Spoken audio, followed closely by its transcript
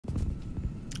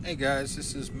Hey guys,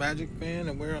 this is Magic Man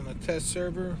and we're on the test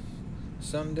server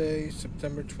Sunday,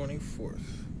 September 24th.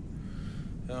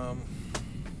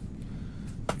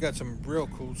 We got some real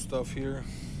cool stuff here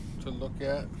to look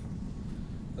at.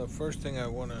 The first thing I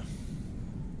want to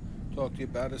talk to you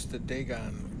about is the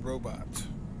Dagon robot.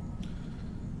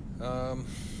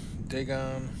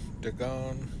 Dagon.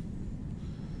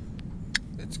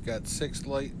 It's got 6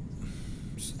 light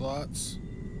slots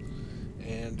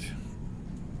and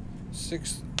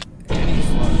 6 any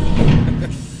slot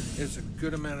is a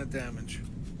good amount of damage.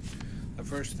 The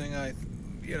first thing I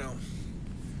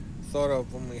thought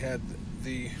of when we had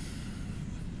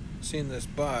seen this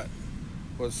bot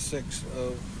was 6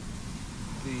 of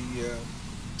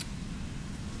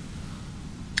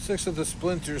the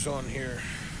splinters on here.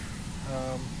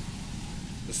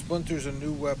 The splinter's a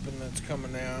new weapon that's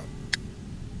coming out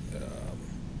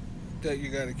that you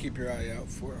got to keep your eye out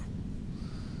for.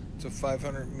 It's a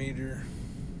 500-meter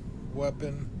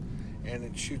weapon, and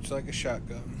it shoots like a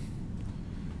shotgun.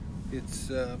 It's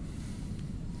going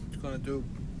to do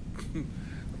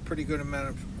a pretty good amount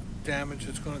of damage.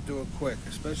 It's going to do it quick,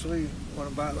 especially on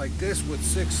a bot like this with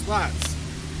 6 slots.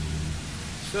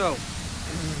 So,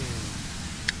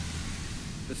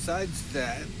 besides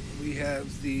that, we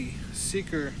have the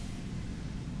Seeker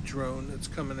drone that's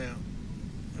coming out.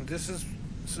 And this is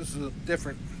a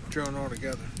different drone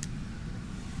altogether.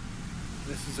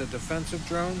 This is a defensive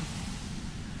drone.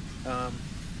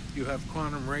 You have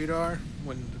quantum radar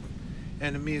when the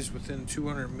enemy is within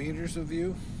 200 meters of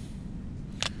you.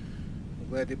 I'm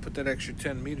glad they put that extra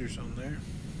 10 meters on there.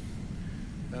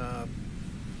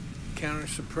 Counter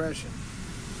suppression.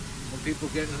 When people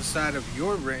get inside of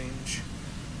your range,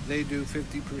 they do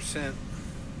 50%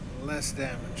 less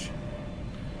damage.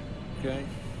 Okay?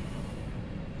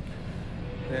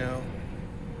 Now,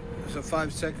 there's a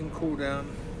 5-second cooldown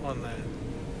on that,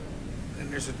 and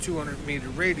there's a 200-meter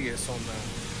radius on that.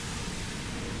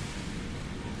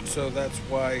 So that's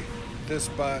why this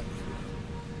bot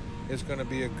is going to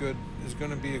be a good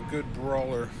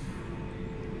brawler,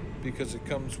 because it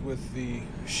comes with the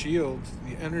shield,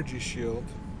 the energy shield,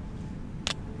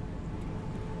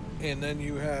 and then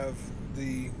you have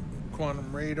the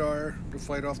quantum radar to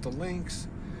fight off the links.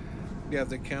 You have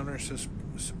the counter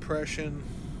suppression,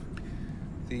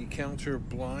 the counter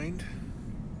blind.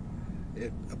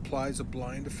 It applies a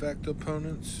blind effect to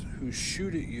opponents who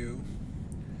shoot at you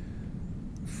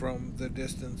from the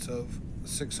distance of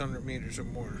 600 meters or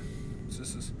more. So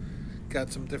this has got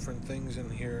some different things in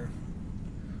here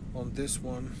on this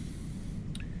one.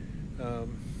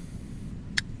 And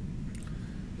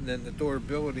then the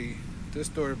durability. This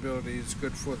durability is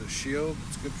good for the shield.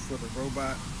 It's good for the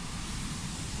robot.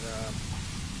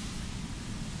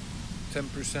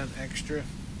 10% extra.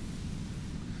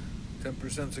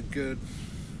 10%'s a good.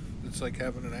 It's like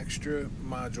having an extra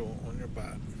module on your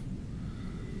bot.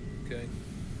 Okay,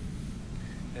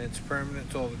 and it's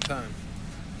permanent all the time.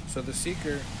 So the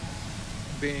Seeker,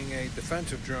 being a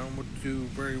defensive drone, would do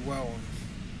very well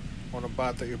on a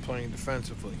bot that you're playing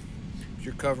defensively. If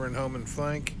you're covering home and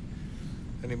flank,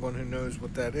 anyone who knows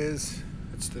what that is,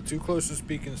 it's the 2 closest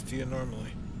beacons to you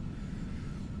normally.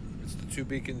 It's the 2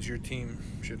 beacons your team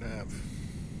should have.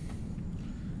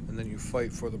 And then you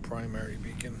fight for the primary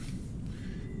beacon.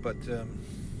 But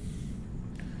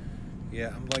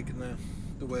yeah, I'm liking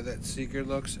the way that Seeker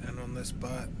looks. And on this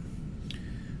bot,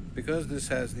 because this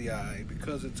has the eye,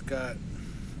 because it's got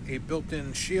a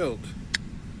built-in shield,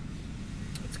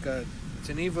 it's an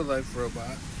EvoLife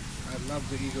robot. I love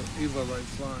the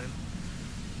EvoLife line.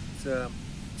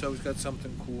 It's always got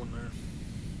something cool in there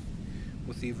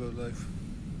with EvoLife.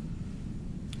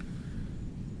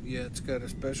 Yeah, it's got a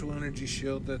special energy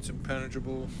shield that's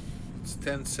impenetrable. It's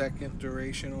 10-second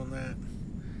duration on that,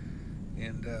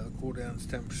 and the cooldown's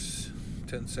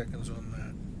 10 seconds on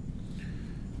that.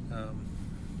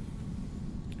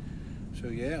 So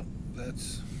yeah,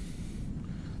 that's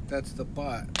the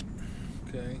bot.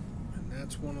 Okay, and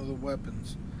that's one of the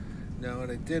weapons. Now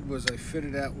what I did was I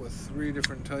fitted out with 3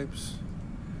 different types,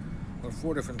 or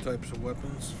 4 different types of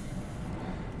weapons.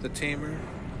 The Tamer.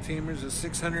 Tamer's a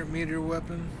 600-meter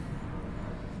weapon.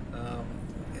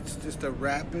 It's just a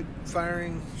rapid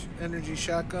firing energy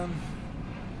shotgun,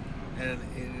 and it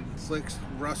inflicts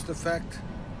rust effect.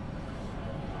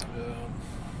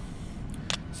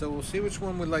 So we'll see which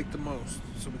one we like the most.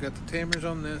 So we got the Tamers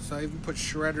on this. I even put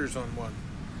shredders on one.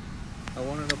 I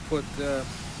wanted to put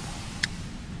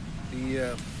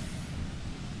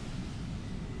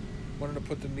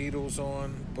the needles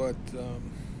on, but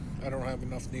I don't have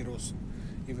enough needles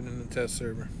even in the test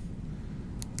server.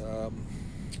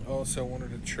 Also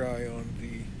wanted to try on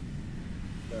the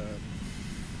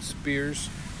spears.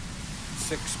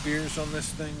 6 spears on this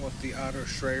thing with the Auto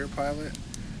Schrayer pilot.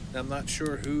 Now, I'm not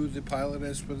sure who the pilot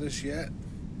is for this yet.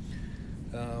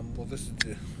 Well, this is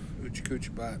the Oochie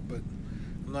Coochie bot, but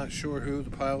I'm not sure who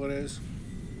the pilot is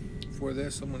for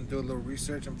this. I'm going to do a little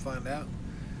research and find out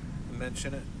and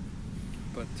mention it.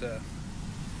 But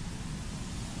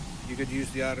you could use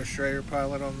the Auto Schrayer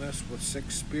pilot on this with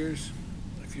 6 spears.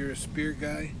 If you're a spear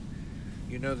guy,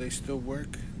 you know they still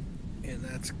work, and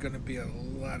that's going to be a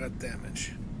lot of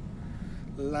damage.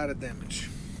 A lot of damage.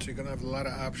 So you're going to have a lot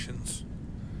of options.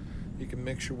 You can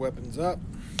mix your weapons up.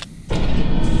 3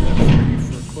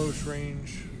 for close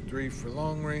range, 3 for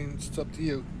long range. It's up to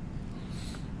you.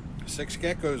 6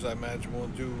 geckos, I imagine, will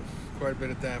do quite a bit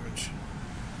of damage.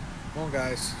 Come on,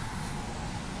 guys.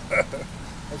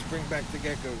 Let's bring back the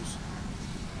geckos.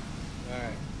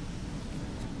 Alright.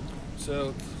 So,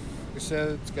 like I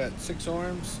said, it's got 6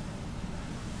 arms.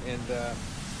 And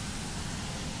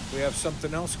we have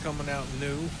something else coming out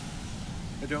new.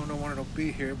 I don't know when it'll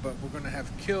be here, but we're going to have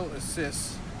kill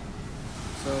assists.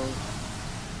 So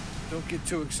don't get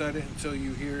too excited until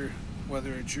you hear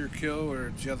whether it's your kill or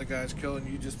it's the other guy's kill and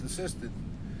you just assisted.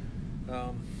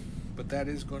 But that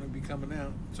is going to be coming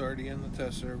out. It's already in the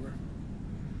test server.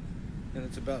 And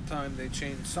it's about time they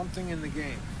change something in the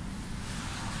game.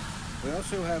 We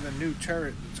also have a new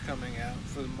turret that's coming out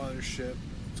for the mothership.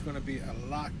 It's going to be a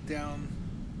lockdown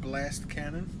blast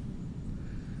cannon.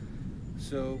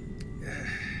 So,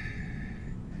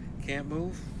 can't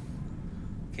move,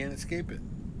 can't escape it.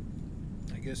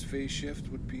 I guess phase shift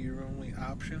would be your only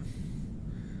option.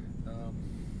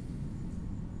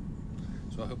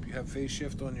 So I hope you have phase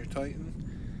shift on your Titan,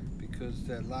 because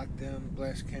that lockdown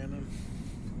blast cannon,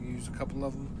 you use a couple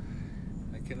of them.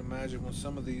 I can imagine with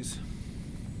some of these,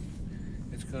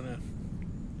 it's gonna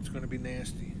be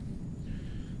nasty.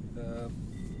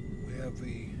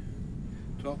 We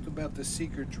talked about the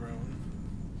Seeker drone,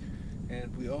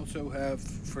 and we also have,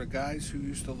 for guys who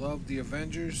used to love the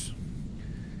Avengers,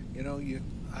 you know,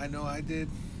 I know I did,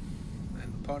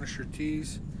 and Punisher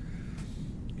tees.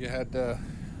 You had a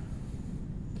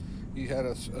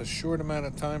short amount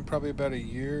of time, probably about a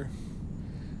year,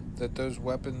 that those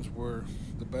weapons were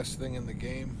the best thing in the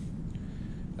game.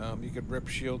 You could rip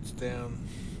shields down,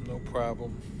 no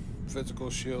problem. Physical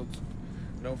shields,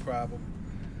 no problem.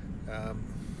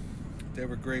 They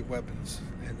were great weapons,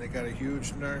 and they got a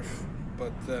huge nerf,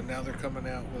 but now they're coming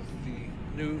out with the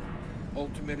new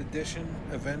Ultimate Edition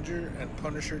Avenger and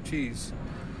Punisher tees.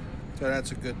 So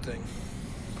that's a good thing.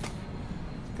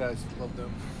 Guys love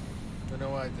them. I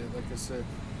know I did, like I said.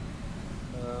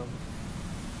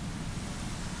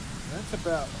 That's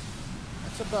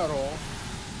about all.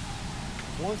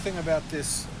 One thing about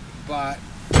this bot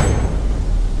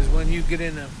is when you get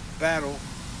in a battle,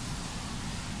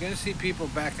 you're going to see people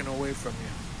backing away from you.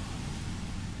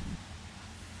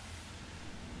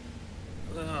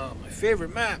 Oh, my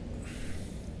favorite map.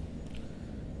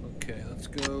 Okay, let's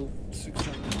go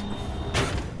 600.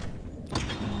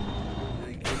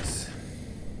 Yikes.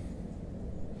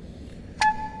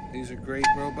 These are great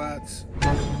robots.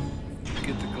 You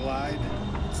get to glide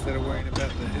instead of worrying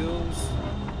about the hills.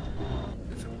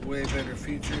 It's a way better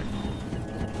feature.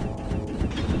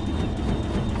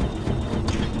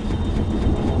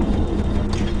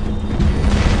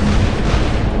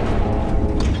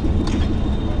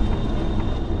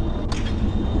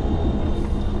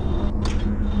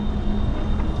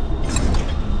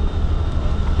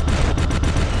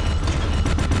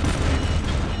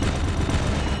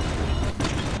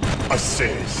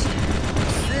 Assist.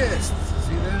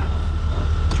 See that?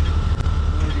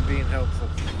 Already being helpful.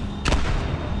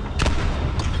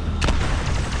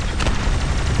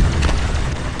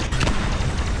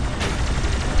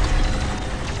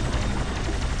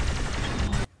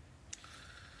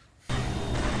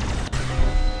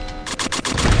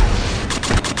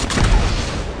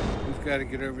 We've got to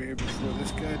get over here before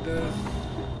this guy does.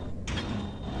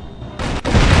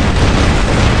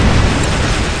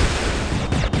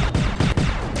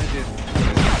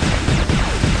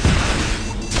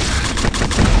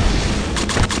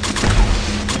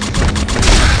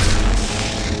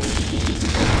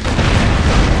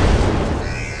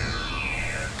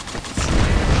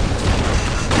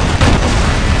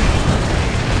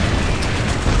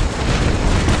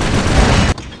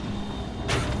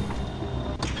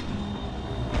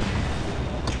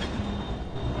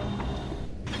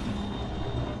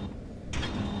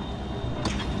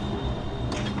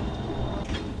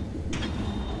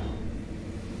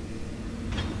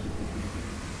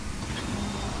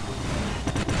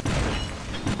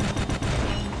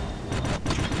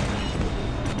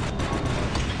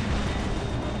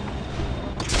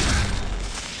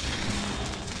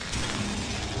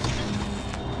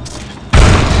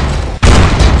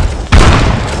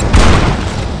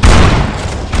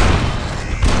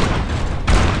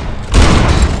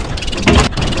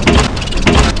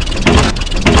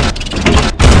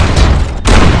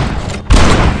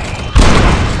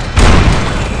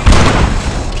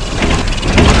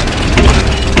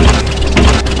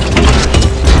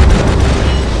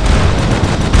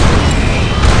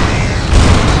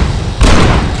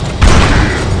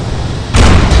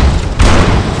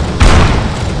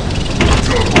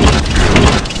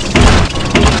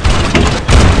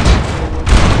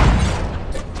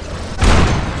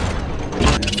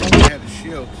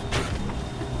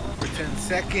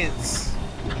 minutes.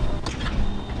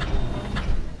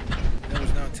 That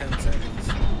was now 10 seconds.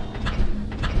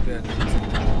 Bad.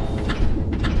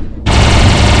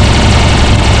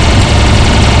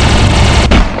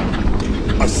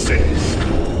 Assist.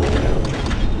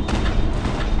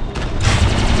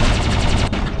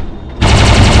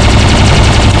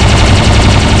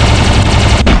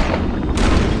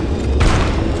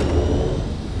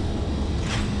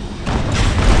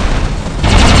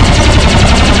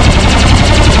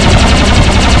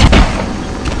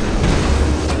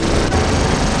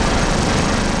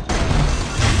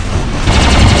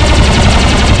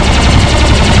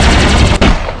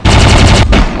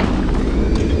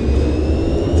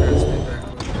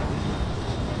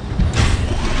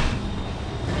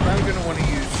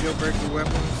 Jailbreaker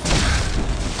weapons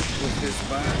with this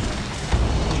bot.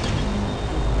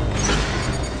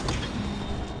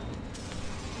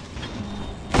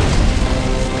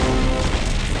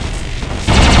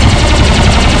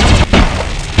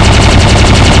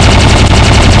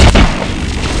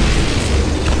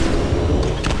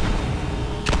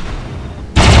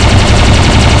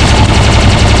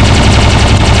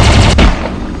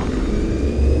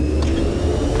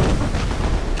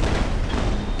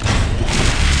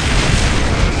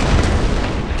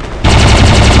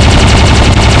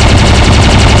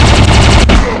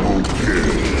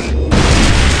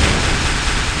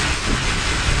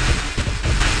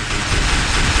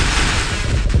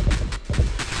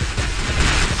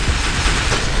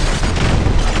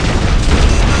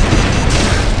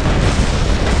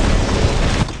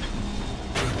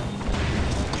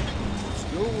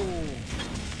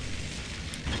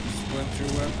 Splinter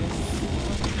weapons.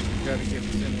 Gotta get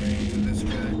within range of this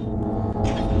guy.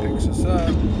 Picks us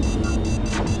up.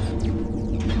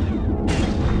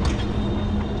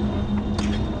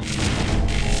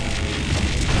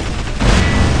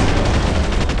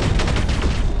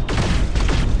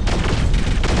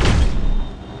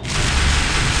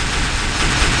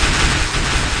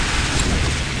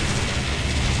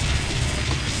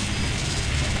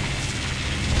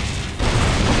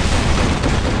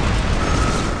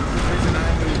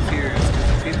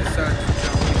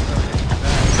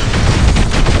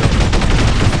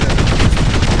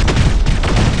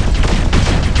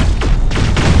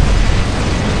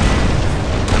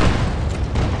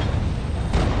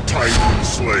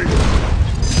 Slayer.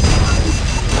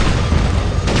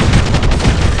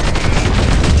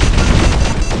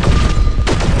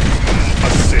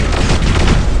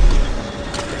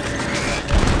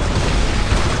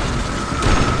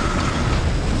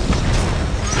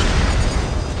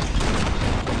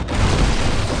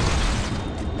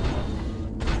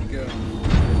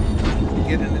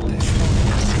 Get an additional.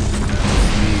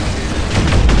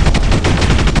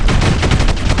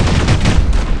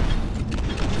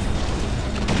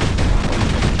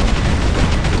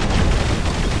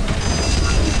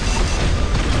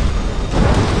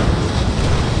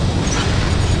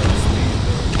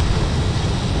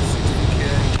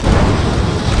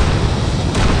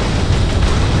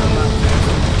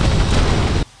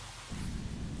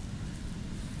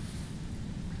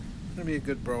 Gonna be a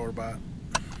good brawler bot,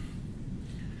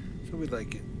 so we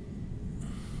like it.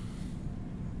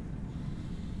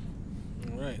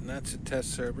 Alright, and that's a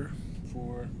test server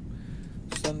for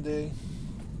Sunday,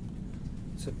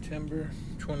 September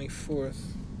 24th.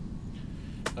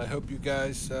 I hope you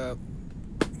guys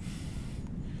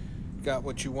got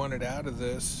what you wanted out of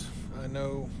this. I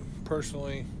know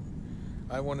personally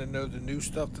I want to know the new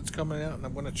stuff that's coming out, and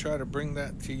I'm going to try to bring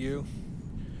that to you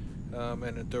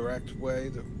in a direct way,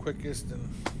 the quickest and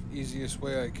easiest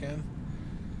way I can.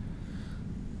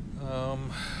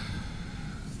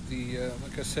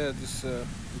 Like I said, this the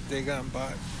Dagon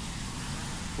bot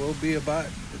will be a bot.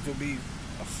 It will be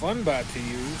a fun bot to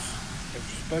use,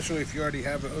 especially if you already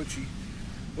have an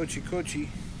Ochi Kochi.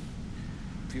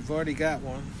 If you've already got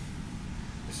one,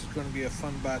 this is going to be a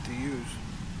fun bot to use.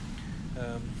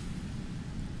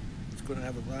 It's going to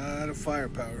have a lot of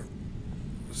firepower.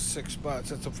 6 spots.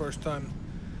 That's the first time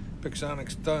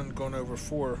Pixonic's done going over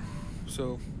 4.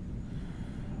 So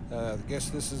I guess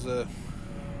this is a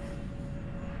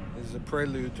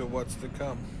prelude to what's to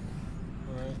come.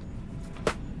 All right.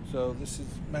 So this is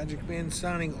Magic Man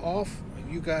signing off.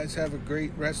 You guys have a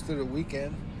great rest of the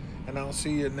weekend, and I'll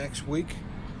see you next week.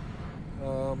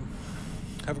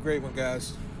 Have a great one,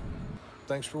 guys.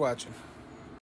 Thanks for watching.